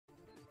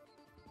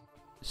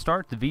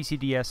Start the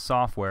VCDS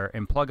software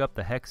and plug up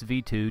the HEX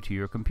V2 to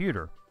your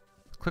computer.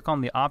 Click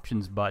on the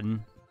Options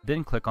button,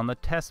 then click on the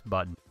Test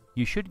button.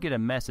 You should get a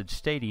message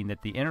stating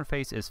that the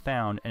interface is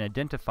found and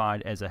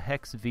identified as a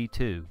HEX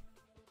V2.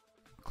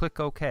 Click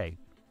OK.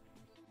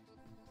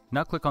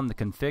 Now click on the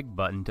Config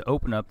button to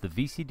open up the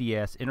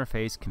VCDS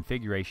Interface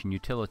Configuration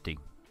utility.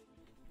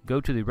 Go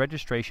to the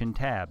Registration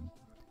tab.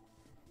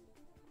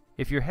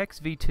 If your HEX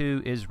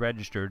V2 is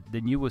registered,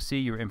 then you will see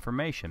your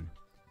information.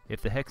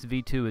 If the HEX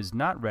V2 is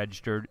not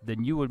registered,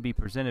 then you will be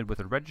presented with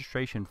a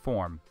registration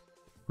form.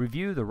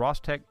 Review the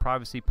Rostec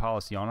privacy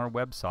policy on our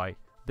website,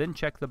 then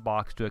check the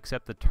box to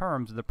accept the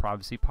terms of the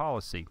privacy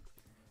policy.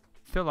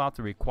 Fill out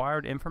the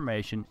required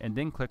information and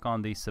then click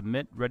on the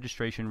Submit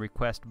Registration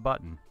Request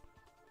button.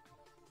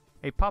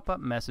 A pop-up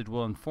message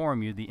will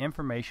inform you the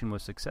information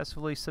was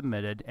successfully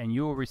submitted, and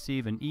you will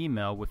receive an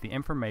email with the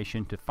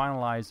information to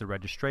finalize the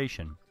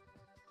registration.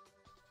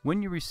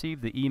 When you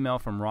receive the email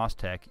from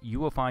Rostec, you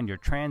will find your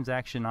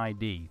transaction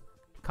ID.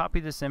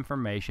 Copy this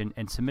information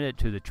and submit it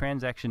to the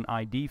Transaction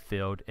ID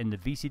field in the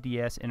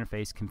VCDS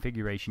Interface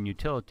Configuration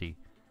utility.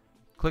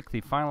 Click the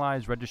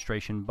Finalize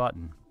Registration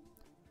button.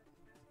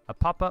 A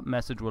pop-up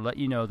message will let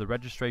you know the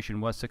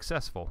registration was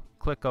successful.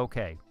 Click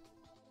OK.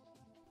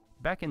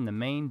 Back in the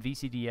main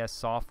VCDS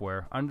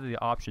software, under the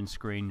Options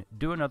screen,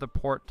 do another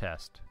port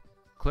test.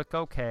 Click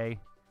OK,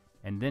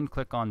 and then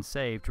click on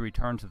Save to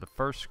return to the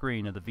first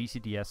screen of the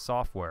VCDS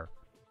software.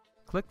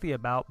 Click the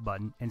About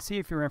button and see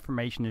if your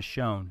information is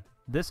shown.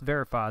 This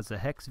verifies the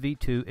HEX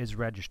V2 is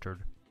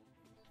registered.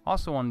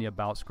 Also on the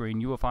About screen,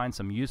 you will find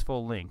some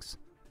useful links: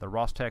 the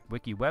Rostec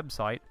Wiki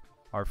website,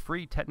 our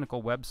free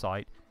technical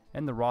website,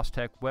 and the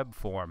Rostec web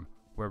forum,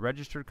 where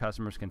registered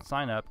customers can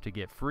sign up to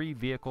get free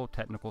vehicle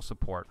technical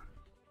support.